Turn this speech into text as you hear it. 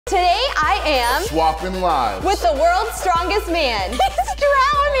Today I am swapping lives with the world's strongest man. He's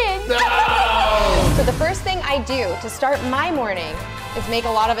drowning. No! So the first thing I do to start my morning is make a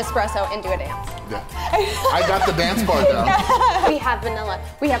lot of espresso and do a dance. Yeah. I got the dance part down. We have vanilla,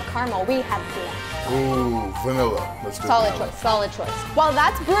 we have caramel, we have black. Ooh, vanilla. Let's do solid vanilla. choice, solid choice. While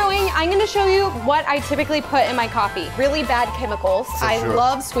that's brewing, I'm gonna show you what I typically put in my coffee. Really bad chemicals. I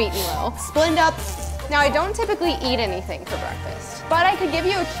love sweet and low. Splenda up. Now I don't typically eat anything for breakfast, but I could give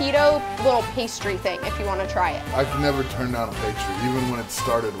you a keto little pastry thing if you want to try it. I can never turn down a pastry, even when it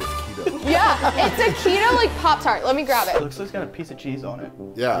started with keto. Yeah, it's a keto like Pop-Tart. Let me grab it. It looks like it's got a piece of cheese on it.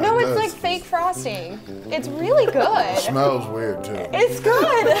 Yeah. No, it's like fake frosting. It's really good. It smells weird too. It's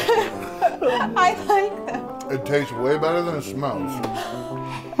good. I like that. It tastes way better than it smells.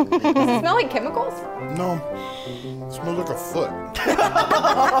 Does it smell like chemicals? No, it smells like a foot.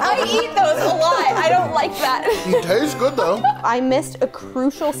 I eat those a lot. I don't like that. It tastes good though. I missed a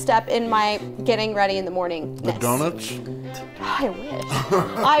crucial step in my getting ready in the morning. The donuts? I wish.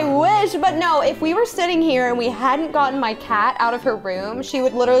 I wish, but no, if we were sitting here and we hadn't gotten my cat out of her room, she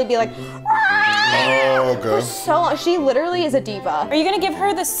would literally be like, oh, okay. For so long. She literally is a diva. Are you gonna give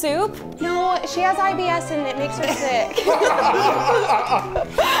her the soup? No, she has IBS and it makes her sick.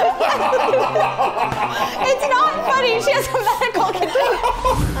 It's not funny. She has a medical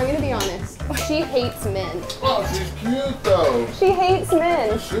condition. I'm gonna be honest. She hates men. Oh, she's cute though. She hates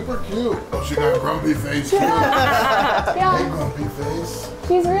men. Super cute. Oh, she got a grumpy face too. Yeah. Hey, grumpy face.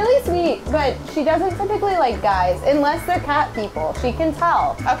 She's really sweet, but she doesn't typically like guys, unless they're cat people. She can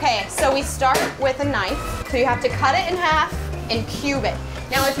tell. Okay, so we start with a knife. So you have to cut it in half and cube it.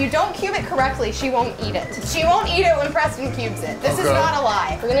 Now, if you don't cube it correctly, she won't eat it. She won't eat it when Preston cubes it. This is not a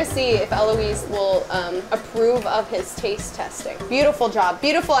lie. We're gonna see if Eloise will approve of his taste testing. Beautiful job,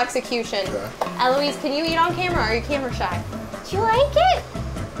 beautiful execution. Okay. Eloise, can you eat on camera or are you camera shy? Do you like it?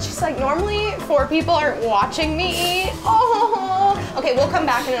 She's like, normally 4 people aren't watching me eat. Oh. Okay, we'll come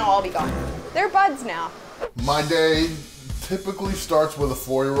back and it'll all be gone. They're buds now. My day typically starts with a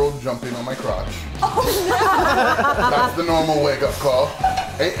 4-year-old jumping on my crotch. Oh no! That's the normal wake-up call.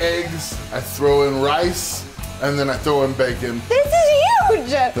 8 eggs, I throw in rice, and then I throw in bacon. This is huge!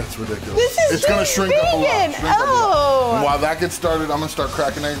 That's ridiculous. This is it's gonna shrink up a lot. Oh! And while that gets started, I'm gonna start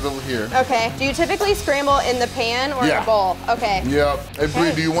cracking eggs over here. Okay. Do you typically scramble in the pan or in a bowl? Okay. Yep. Hey,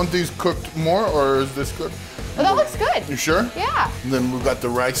 Bree, do you want these cooked more, or is this good? Oh, that looks good. You sure? Yeah. And then we've got the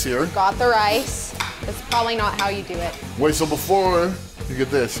rice here. Got the rice. That's probably not how you do it. Wait, so before you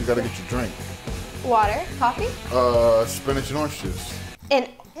get this, you gotta get your drink. Water, coffee? Spinach and orange juice. And,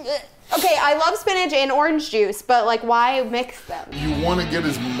 okay, I love spinach and orange juice, but like, why mix them? You wanna get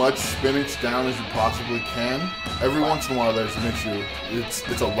as much spinach down as you possibly can. Every once in a while, there's an issue.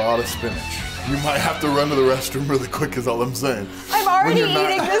 It's a lot of spinach. You might have to run to the restroom really quick, is all I'm saying. I'm already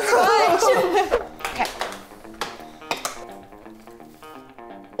eating this much. Okay.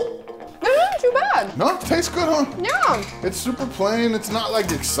 Too bad. No, it tastes good, huh? Yeah. It's super plain. It's not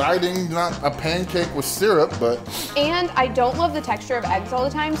like exciting, not a pancake with syrup, but. And I don't love the texture of eggs all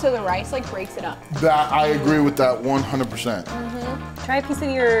the time, so the rice like breaks it up. That, I agree with that 100%. Try a piece of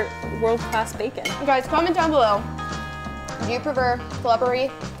your world-class bacon. Guys, comment down below. Do you prefer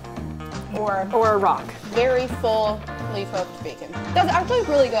flubbery or a rock? Very fully cooked bacon? That's actually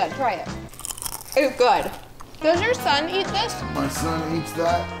really good. Try it. It's good. Does your son eat this? My son eats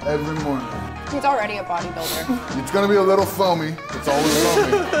that every morning. He's already a bodybuilder. It's gonna be a little foamy. It's always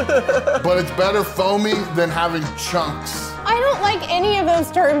foamy. But it's better foamy than having chunks. I don't like any of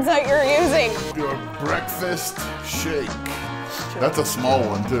those terms that you're using. Your breakfast shake. That's a small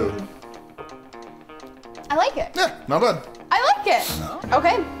one too. I like it. Yeah, not bad. I like it.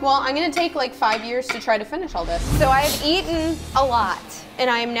 Okay, well, I'm gonna take like 5 years to try to finish all this. So I have eaten a lot, and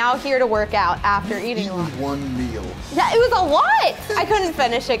I am now here to work out after eating a lot. One meal. Yeah, it was a lot. I couldn't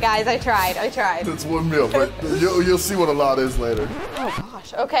finish it, guys. I tried. It's one meal, but you'll see what a lot is later. Oh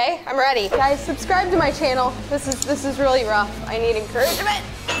gosh. Okay, I'm ready. Guys, subscribe to my channel. This is really rough. I need encouragement.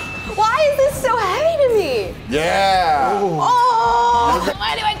 Why is this so heavy to me? Yeah. Oh!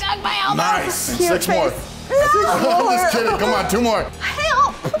 Why do I tug my elbow? Nice. And Cute 6 more. face. No. Just kidding. Come on, 2 more.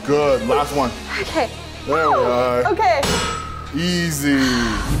 Help. Good. Last one. Okay. There we are. Okay. Easy.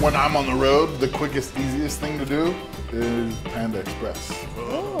 When I'm on the road, the quickest, easiest thing to do is Panda Express.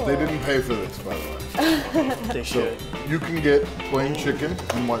 Ooh. They didn't pay for this, by the way. They should. You can get plain chicken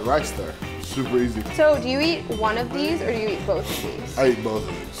and white rice there. Super easy. So do you eat one of these or do you eat both of these? I eat both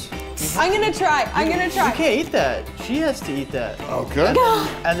of these. I'm gonna try. You can't eat that. She has to eat that. Okay.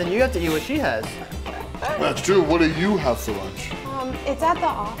 And then you have to eat what she has. That's true. What do you have for lunch? It's at the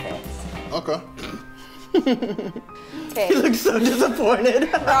office. Okay. Okay. You look so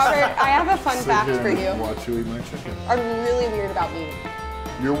disappointed. Robert, I have a fun Sit fact here for and you. Watch you eat my chicken. I'm really weird about meat.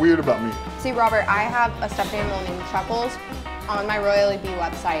 You're weird about meat. See, Robert, I have a stuffed animal named Chuckles on my Royally Bee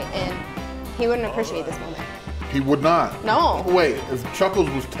website, and he wouldn't appreciate this moment. He would not. No. Wait, if Chuckles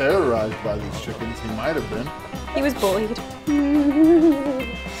was terrorized by these chickens, he might have been. He was bullied.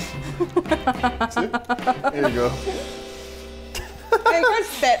 See? There you go. I could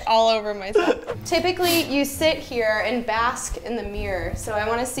spit all over myself. Typically, you sit here and bask in the mirror, so I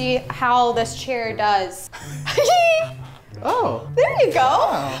want to see how this chair does. Oh. There you go.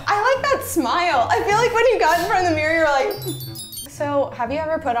 Wow. I like that smile. I feel like when you got in front of the mirror, you're like, so have you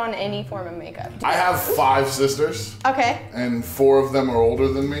ever put on any form of makeup? I have 5 sisters. Okay. And 4 of them are older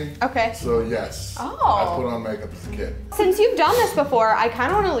than me. Okay. So yes, Oh. I put on makeup as a kid. Since you've done this before, I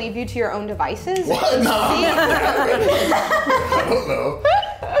kind of want to leave you to your own devices. What? No. See- I don't know.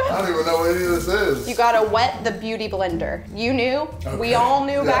 I don't even know what any of this is. You gotta wet the beauty blender. You knew, we all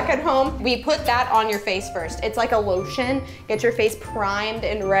knew back at home. We put that on your face first. It's like a lotion. Get your face primed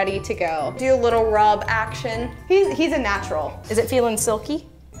and ready to go. Do a little rub action. He's a natural. Is it feeling silky?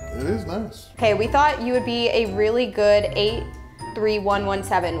 It is nice. Okay, we thought you would be a really good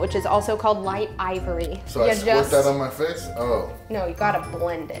 83117, which is also called light ivory. So I squirt that on my face? Oh. No, you gotta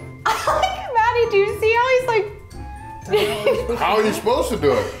blend it. Maddie, do you see how he's like, How are you supposed to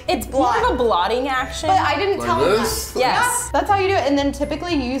do it? It's more of a blotting action. but I didn't Like tell him this? that. Yes. Yeah, that's how you do it. And then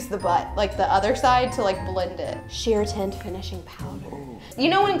typically use the butt, like the other side, to like blend it. Sheer tint finishing powder. You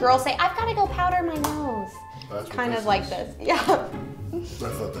know when girls say, I've gotta go powder my nose. That's what Kind this of like is. this. Yeah. I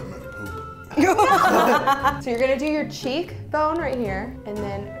thought that meant poop. So you're gonna do your cheekbone right here, and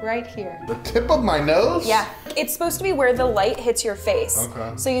then right here. The tip of my nose? Yeah. It's supposed to be where the light hits your face.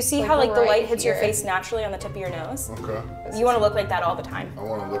 Okay. So you see Like how like the right light hits your here. face naturally on the tip of your nose? Okay. You want to look like that all the time. I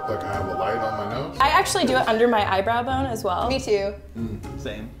want to look like I have a light on my nose. I actually do it under my eyebrow bone as well. Me too.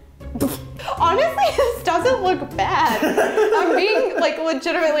 Same. Honestly, this doesn't look bad. I'm being like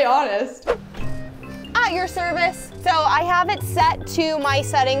legitimately honest. At your service. So I have it set to my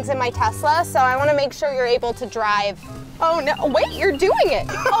settings in my Tesla, so I want to make sure you're able to drive. Oh no, wait, you're doing it.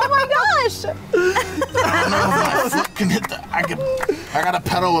 Oh my gosh. I don't know if my foot can hit the, I gotta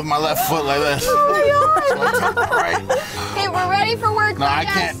pedal with my left foot like this. Oh my gosh. Right. Okay, we're ready for work. No, I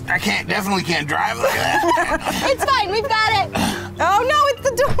yes. definitely can't drive like that. It's fine, we've got it. Oh no, it's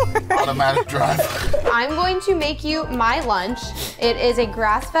the door. Automatic drive. I'm going to make you my lunch. It is a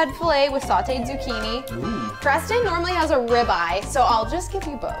grass-fed filet with sauteed zucchini. Preston normally has a ribeye, so I'll just give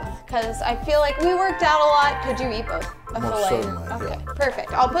you both because I feel like we worked out a lot. Could you eat both? A Most filet? certainly, Okay, yeah.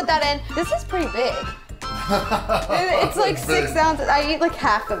 perfect. I'll put that in. This is pretty big. It's like 6 ounces. I eat like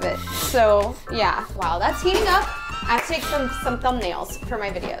half of it. So yeah, wow, that's heating up. I have to take some thumbnails for my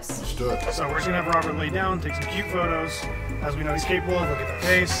videos. Let's do it. So we're just gonna have Robert lay down, take some cute photos. As we know he's capable of, look at the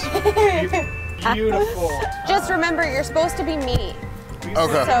face. Beautiful. Just remember, you're supposed to be me.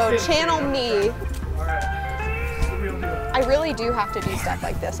 Okay. So channel me. Alright. This is the real deal. I really do have to do stuff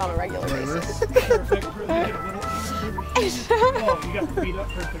like this on a regular basis. Perfect. Oh, you got the beat up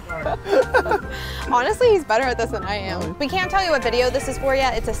perfect. Alright. Honestly, he's better at this than I am. We can't tell you what video this is for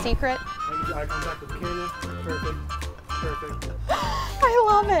yet. It's a secret. Eye contact with the camera. Perfect. Perfect. I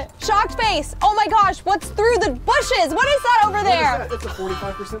love it. Shocked face. Oh my gosh, what's through the bushes? What is that over there? It's a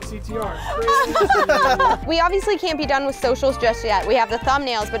 45% CTR. We obviously can't be done with socials just yet. We have the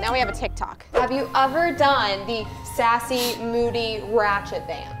thumbnails, but now we have a TikTok. Have you ever done the sassy, moody, ratchet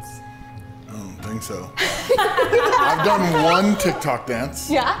dance? I don't think so. I've done one TikTok dance.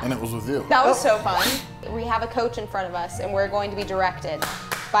 Yeah? And it was with you. That was so fun. We have a coach in front of us, and we're going to be directed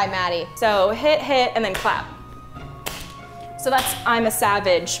by Maddie. So hit, and then clap. So that's I'm a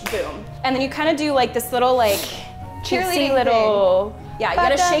savage, boom. And then you kind of do like this little like Cheerleading cutesy little, yeah, you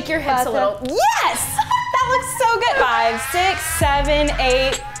gotta Bata, shake your hips a bata. little. Yes! That looks so good. 5, 6, 7,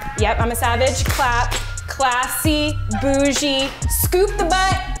 8. Yep, I'm a savage, clap, classy, bougie, scoop the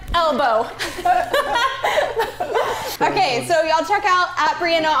butt, elbow. Okay, so y'all check out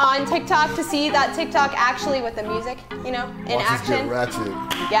 @Brianna on TikTok to see that TikTok actually with the music, you know, in Watch us action. get ratchet.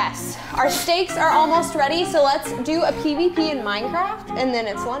 Yes. Our steaks are almost ready, so let's do a PvP in Minecraft, and then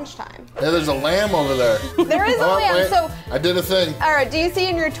it's lunchtime. Hey, there's a lamb over there. There is a Oh, lamb, wait. so, I did a thing. all right, do you see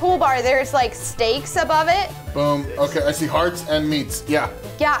in your toolbar, there's like steaks above it? Boom. Okay, I see hearts and meats. Yeah.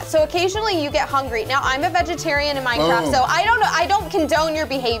 Yeah, so occasionally you get hungry. Now, I'm a vegetarian in Minecraft, Boom. so I don't know, I don't condone your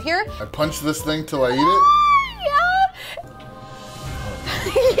behavior. I punch this thing till I eat it.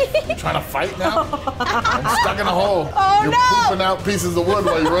 You trying to fight now? I'm stuck in a hole. Oh, You're no. pooping out pieces of wood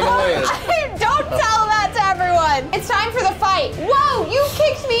while you run away. Don't tell that to everyone. one. It's time for the fight. Whoa, you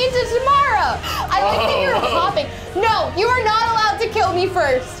kicked me into tomorrow. I like that you're hopping. No, you are not allowed to kill me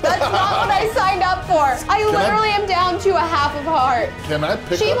first. That's not what I signed up for. I literally am down to a half of a heart. Can I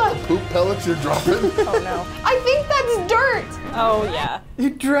pick up the poop pellets you're dropping? Oh no. I think that's dirt. Oh yeah. You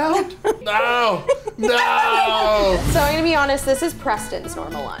drowned? No! No! So I'm gonna be honest, this is Preston's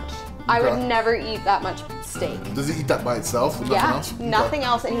normal lunch. I would Okay. never eat that much steak. Does he eat that by itself with nothing else? Okay. Nothing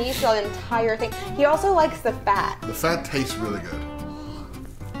else, and he eats the entire thing. He also likes the fat. The fat tastes really good.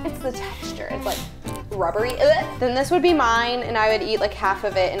 It's the texture. It's like rubbery. Ugh. Then this would be mine, and I would eat like half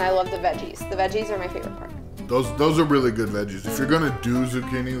of it, and I love the veggies. The veggies are my favorite part. Those are really good veggies. If you're gonna do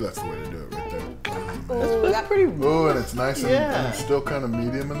zucchini, that's the way to do it right there. Ooh, That's pretty. Oh, and it's nice Yeah. and still kind of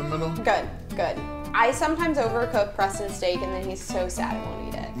medium in the middle. Good, good. I sometimes overcook Preston's steak, and then he's so sad I won't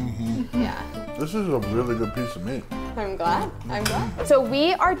eat it. Yeah. This is a really good piece of meat. I'm glad. I'm glad. So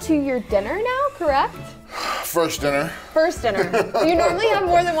we are to your dinner now, correct? First dinner. First dinner. Do you normally have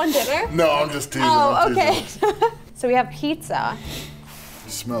more than one dinner? No, I'm just teasing. Oh, I'm okay. teasing. So we have pizza.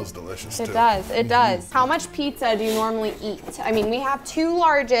 It smells delicious too. It does, it does. How much pizza do you normally eat? I mean, we have 2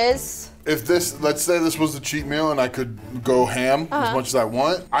 larges. If this, let's say this was the cheat meal and I could go ham as much as I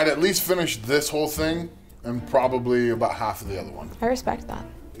want, I'd at least finish this whole thing and probably about half of the other one. I respect that.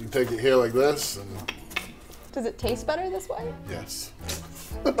 You take it here like this and Does it taste better this way? yes.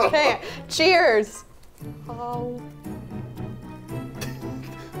 Okay, cheers. Oh.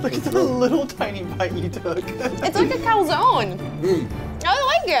 Look at the little tiny bite you took. It's like a calzone. I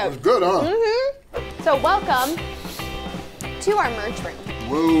like it. It's good, huh? So welcome to our merch room.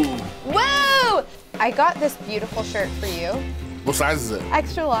 Woo. Woo! I got this beautiful shirt for you. What size is it?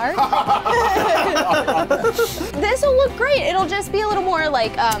 Extra large. This will look great. It'll just be a little more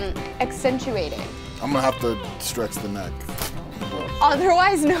like accentuating. I'm gonna have to stretch the neck.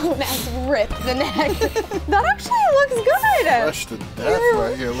 Otherwise known as rip the neck. That actually looks good. Fresh to death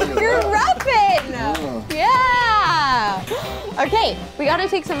right here. Look at You're that. repping. Yeah. Okay, we gotta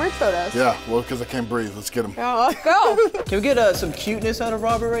take some merch photos. Yeah, well, because I can't breathe. Let's get them. Oh, let's go. Can we get some cuteness out of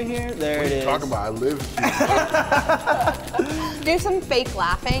Robert right here? There it is. Talking about I live. Do some fake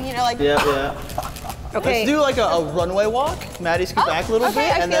laughing, you know, like. Yeah, yeah. Okay. Let's do like a runway walk. Maddie, scoot back a little okay,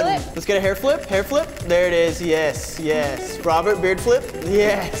 bit. I And feel then it. let's get a hair flip. Hair flip. There it is. Yes, yes. Robert, beard flip.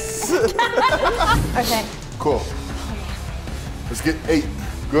 Yes. Okay. Cool. Let's get 8.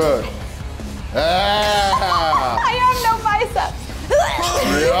 Good. Ah. I have no biceps.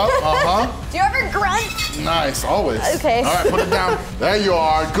 Yeah, Do you ever grunt? Nice, always. Okay. All right, put it down. There you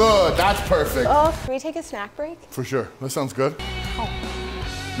are. Good. That's perfect. Oh, can we take a snack break? For sure. That sounds good.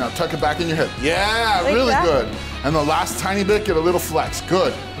 Now tuck it back in your hip. Yeah, Like really that? good. And the last tiny bit, get a little flex.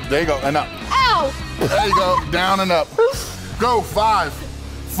 Good. There you go. And up. Ow! There you go. Down and up. Go. 5,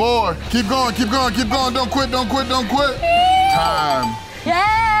 4. Keep going. Keep going. Keep going. Don't quit. Don't quit. Don't quit. Time.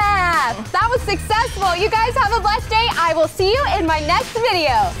 Yeah! That was successful. You guys have a blessed day. I will see you in my next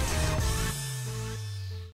video.